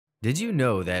Did you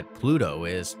know that Pluto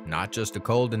is not just a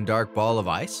cold and dark ball of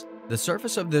ice? The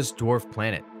surface of this dwarf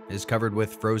planet is covered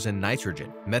with frozen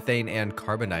nitrogen, methane, and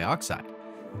carbon dioxide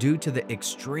due to the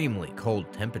extremely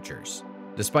cold temperatures.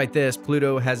 Despite this,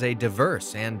 Pluto has a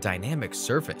diverse and dynamic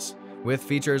surface, with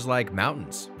features like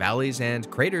mountains, valleys, and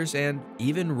craters, and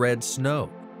even red snow.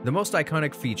 The most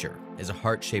iconic feature is a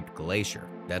heart-shaped glacier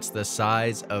that's the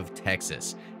size of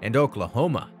Texas and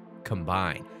Oklahoma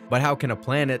combined. But how can a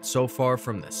planet so far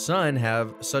from the sun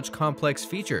have such complex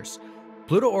features?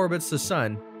 Pluto orbits the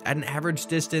sun at an average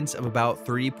distance of about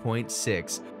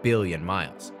 3.6 billion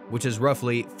miles, which is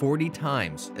roughly 40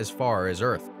 times as far as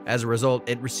Earth. As a result,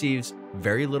 it receives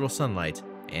very little sunlight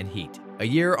and heat. A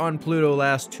year on Pluto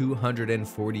lasts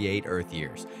 248 Earth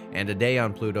years, and a day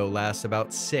on Pluto lasts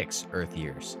about 6 Earth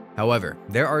years. However,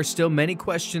 there are still many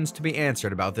questions to be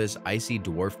answered about this icy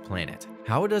dwarf planet.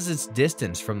 How does its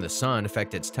distance from the sun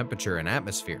affect its temperature and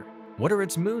atmosphere? What are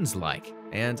its moons like?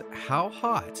 And how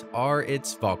hot are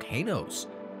its volcanoes?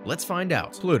 Let's find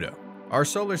out. Pluto, our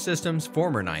solar system's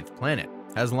former ninth planet,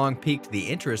 has long piqued the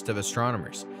interest of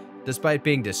astronomers. Despite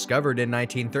being discovered in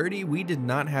 1930, we did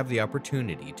not have the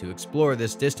opportunity to explore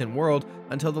this distant world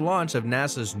until the launch of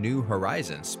NASA's New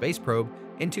Horizons space probe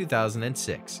in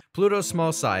 2006. Pluto's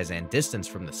small size and distance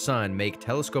from the sun make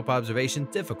telescope observation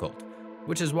difficult,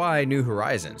 which is why New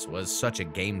Horizons was such a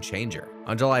game changer.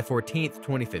 On July 14,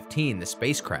 2015, the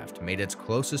spacecraft made its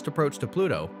closest approach to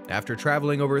Pluto after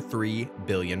traveling over 3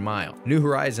 billion miles. New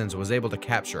Horizons was able to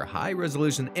capture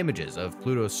high-resolution images of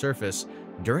Pluto's surface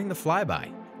during the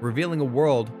flyby, revealing a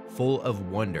world full of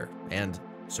wonder and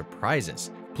surprises.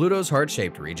 Pluto's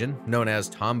heart-shaped region, known as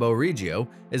Tombaugh Regio,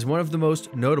 is one of the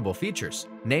most notable features,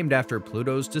 named after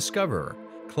Pluto's discoverer,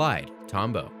 Clyde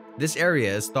Tombaugh. This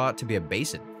area is thought to be a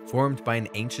basin formed by an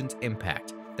ancient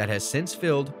impact that has since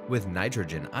filled with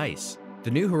nitrogen ice.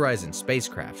 The New Horizons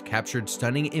spacecraft captured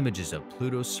stunning images of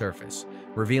Pluto's surface,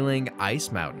 revealing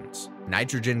ice mountains,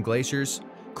 nitrogen glaciers,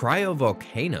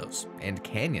 cryovolcanoes, and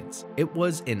canyons. It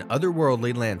was an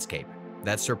otherworldly landscape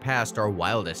that surpassed our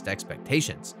wildest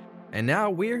expectations, and now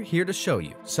we're here to show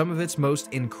you some of its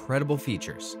most incredible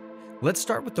features. Let's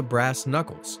start with the brass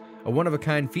knuckles, a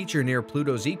one-of-a-kind feature near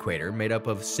Pluto's equator made up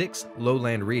of 6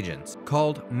 lowland regions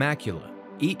called macula,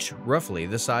 each roughly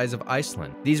the size of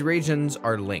Iceland. These regions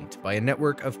are linked by a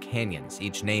network of canyons,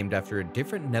 each named after a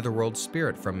different netherworld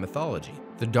spirit from mythology.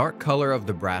 The dark color of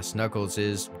the brass knuckles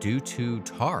is due to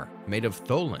tar, made of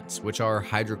tholins, which are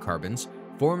hydrocarbons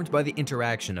formed by the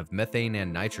interaction of methane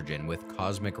and nitrogen with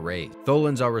cosmic rays.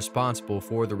 Tholins are responsible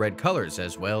for the red colors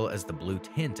as well as the blue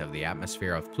tint of the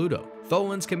atmosphere of Pluto.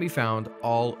 Tholins can be found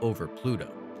all over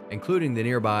Pluto, including the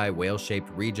nearby whale-shaped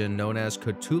region known as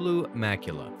Cthulhu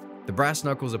Macula. The brass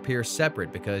knuckles appear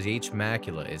separate because each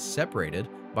macula is separated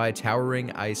by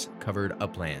towering ice-covered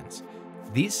uplands.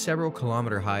 These several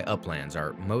kilometer-high uplands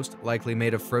are most likely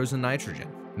made of frozen nitrogen,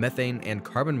 methane, and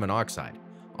carbon monoxide,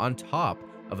 on top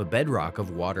of a bedrock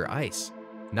of water ice.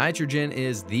 Nitrogen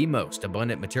is the most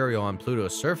abundant material on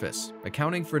Pluto's surface,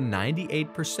 accounting for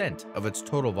 98% of its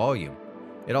total volume.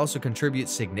 It also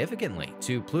contributes significantly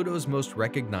to Pluto's most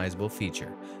recognizable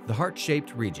feature, the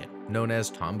heart-shaped region known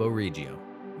as Tombaugh Regio.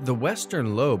 The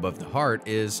western lobe of the heart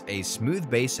is a smooth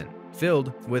basin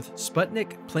filled with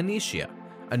Sputnik Planitia,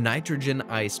 a nitrogen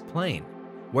ice plain,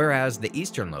 whereas the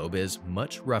eastern lobe is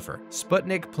much rougher.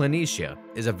 Sputnik Planitia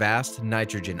is a vast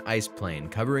nitrogen ice plain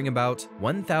covering about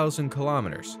 1,000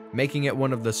 kilometers, making it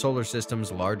one of the solar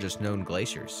system's largest known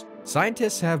glaciers.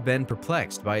 Scientists have been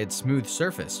perplexed by its smooth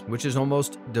surface, which is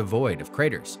almost devoid of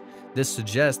craters. This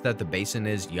suggests that the basin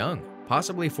is young,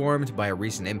 possibly formed by a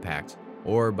recent impact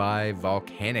or by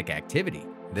volcanic activity.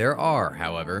 There are,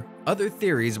 however, other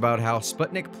theories about how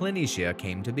Sputnik Planitia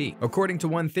came to be. According to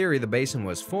one theory, the basin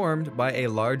was formed by a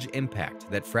large impact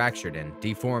that fractured and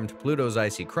deformed Pluto's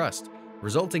icy crust,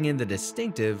 resulting in the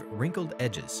distinctive wrinkled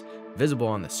edges visible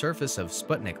on the surface of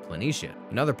Sputnik Planitia.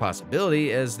 Another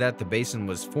possibility is that the basin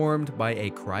was formed by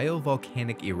a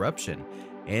cryovolcanic eruption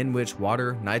in which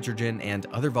water, nitrogen, and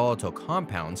other volatile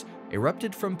compounds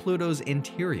erupted from Pluto's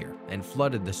interior and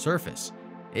flooded the surface.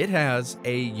 It has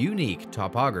a unique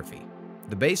topography.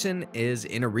 The basin is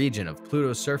in a region of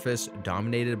Pluto's surface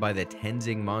dominated by the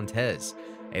Tenzing Montes,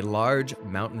 a large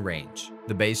mountain range.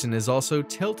 The basin is also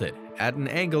tilted at an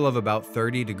angle of about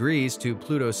 30 degrees to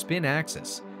Pluto's spin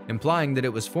axis, implying that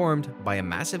it was formed by a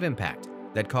massive impact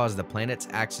that caused the planet's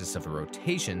axis of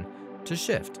rotation to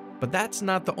shift. But that's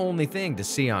not the only thing to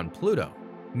see on Pluto.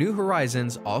 New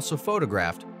Horizons also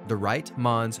photographed the Right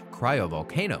Mons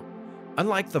cryovolcano.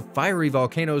 Unlike the fiery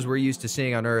volcanoes we're used to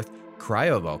seeing on Earth,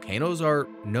 cryovolcanoes are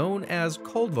known as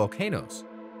cold volcanoes,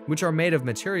 which are made of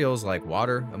materials like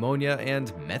water, ammonia,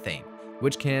 and methane,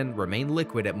 which can remain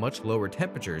liquid at much lower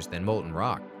temperatures than molten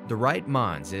rock. The right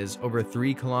Mons is over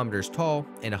 3 kilometers tall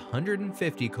and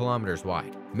 150 kilometers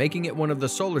wide, making it one of the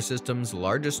solar system's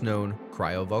largest known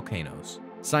cryovolcanoes.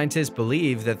 Scientists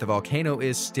believe that the volcano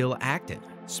is still active,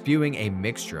 spewing a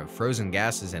mixture of frozen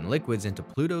gases and liquids into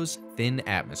Pluto's thin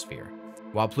atmosphere.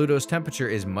 While Pluto's temperature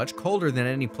is much colder than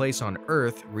any place on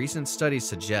Earth, recent studies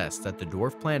suggest that the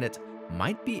dwarf planet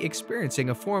might be experiencing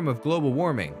a form of global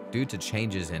warming due to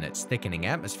changes in its thickening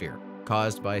atmosphere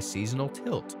caused by seasonal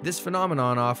tilt. This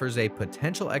phenomenon offers a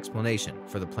potential explanation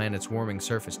for the planet's warming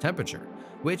surface temperature,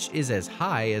 which is as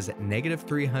high as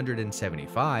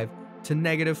 -375 to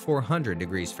 -400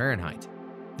 degrees Fahrenheit.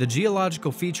 The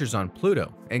geological features on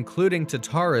Pluto, including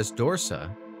Tartaros Dorsa,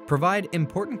 provide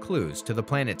important clues to the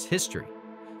planet's history.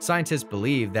 Scientists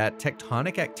believe that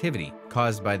tectonic activity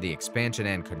caused by the expansion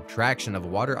and contraction of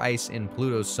water ice in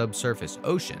Pluto's subsurface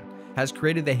ocean has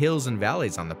created the hills and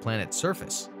valleys on the planet's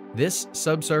surface. This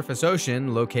subsurface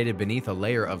ocean, located beneath a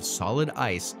layer of solid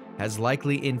ice, has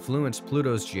likely influenced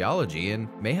Pluto's geology and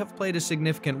may have played a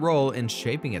significant role in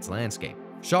shaping its landscape.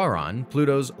 Charon,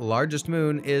 Pluto's largest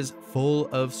moon, is full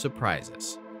of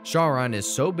surprises. Charon is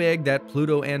so big that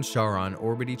Pluto and Charon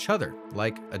orbit each other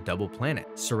like a double planet.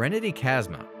 Serenity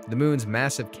Chasma, the moon's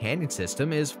massive canyon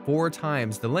system, is 4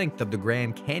 times the length of the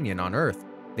Grand Canyon on Earth.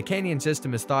 The canyon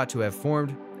system is thought to have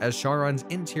formed as Charon's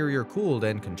interior cooled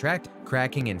and contracted,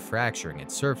 cracking and fracturing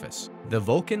its surface. The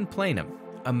Vulcan Planum,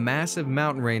 a massive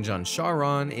mountain range on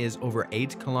Charon, is over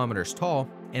 8 kilometers tall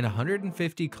and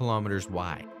 150 kilometers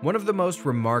wide. One of the most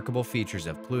remarkable features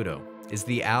of Pluto is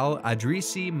the Al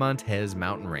Idrisi Montez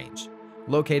mountain range,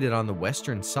 located on the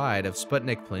western side of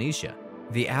Sputnik Planitia.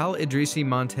 The Al Idrisi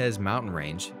Montez mountain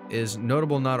range is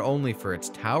notable not only for its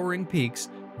towering peaks,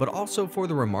 but also for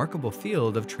the remarkable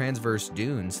field of transverse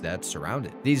dunes that surround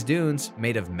it. These dunes,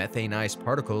 made of methane ice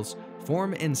particles,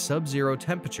 form in sub-zero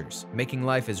temperatures, making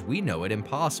life as we know it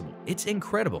impossible. It's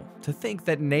incredible to think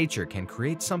that nature can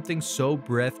create something so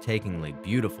breathtakingly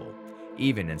beautiful,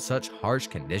 even in such harsh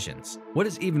conditions. What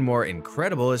is even more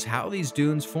incredible is how these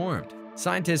dunes formed.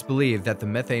 Scientists believe that the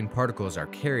methane particles are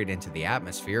carried into the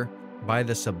atmosphere by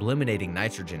the sublimating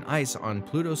nitrogen ice on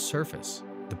Pluto's surface.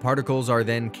 The particles are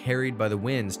then carried by the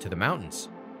winds to the mountains,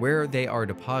 where they are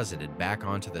deposited back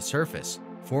onto the surface,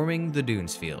 forming the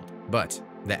dunes field. But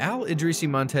the Al Idrisi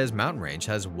Montez mountain range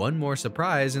has one more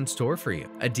surprise in store for you.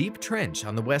 A deep trench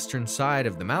on the western side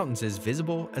of the mountains is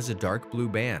visible as a dark blue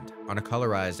band on a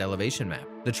colorized elevation map.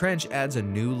 The trench adds a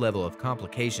new level of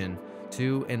complication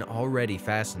to an already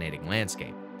fascinating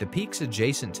landscape. The peaks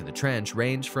adjacent to the trench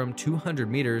range from 200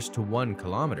 meters to 1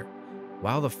 kilometer,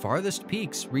 while the farthest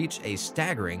peaks reach a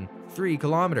staggering 3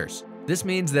 kilometers. This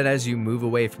means that as you move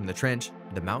away from the trench,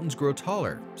 the mountains grow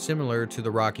taller, similar to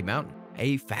the Rocky Mountain.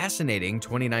 A fascinating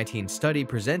 2019 study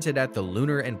presented at the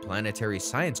Lunar and Planetary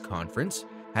Science Conference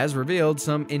has revealed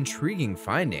some intriguing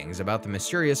findings about the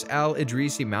mysterious Al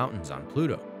Idrisi Mountains on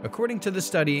Pluto. According to the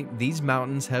study, these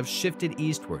mountains have shifted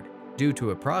eastward due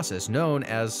to a process known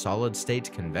as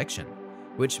solid-state convection,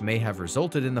 which may have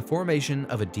resulted in the formation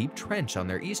of a deep trench on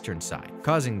their eastern side,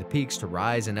 causing the peaks to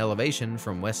rise in elevation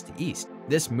from west to east.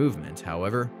 This movement,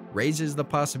 however, raises the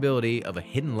possibility of a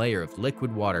hidden layer of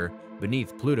liquid water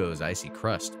beneath Pluto's icy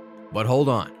crust. But hold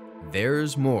on,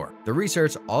 there's more. The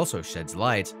research also sheds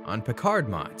light on Picard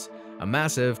Mons, a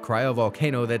massive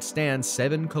cryovolcano that stands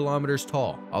 7 kilometers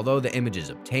tall. Although the images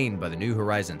obtained by the New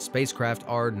Horizons spacecraft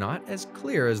are not as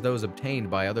clear as those obtained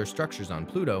by other structures on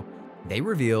Pluto, they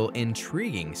reveal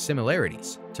intriguing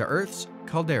similarities to Earth's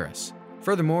calderas.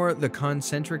 Furthermore, the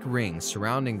concentric rings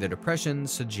surrounding the depression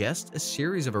suggest a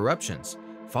series of eruptions,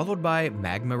 followed by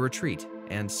magma retreat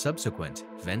and subsequent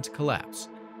vent collapse.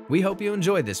 We hope you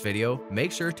enjoyed this video.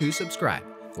 Make sure to subscribe,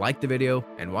 like the video,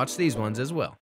 and watch these ones as well.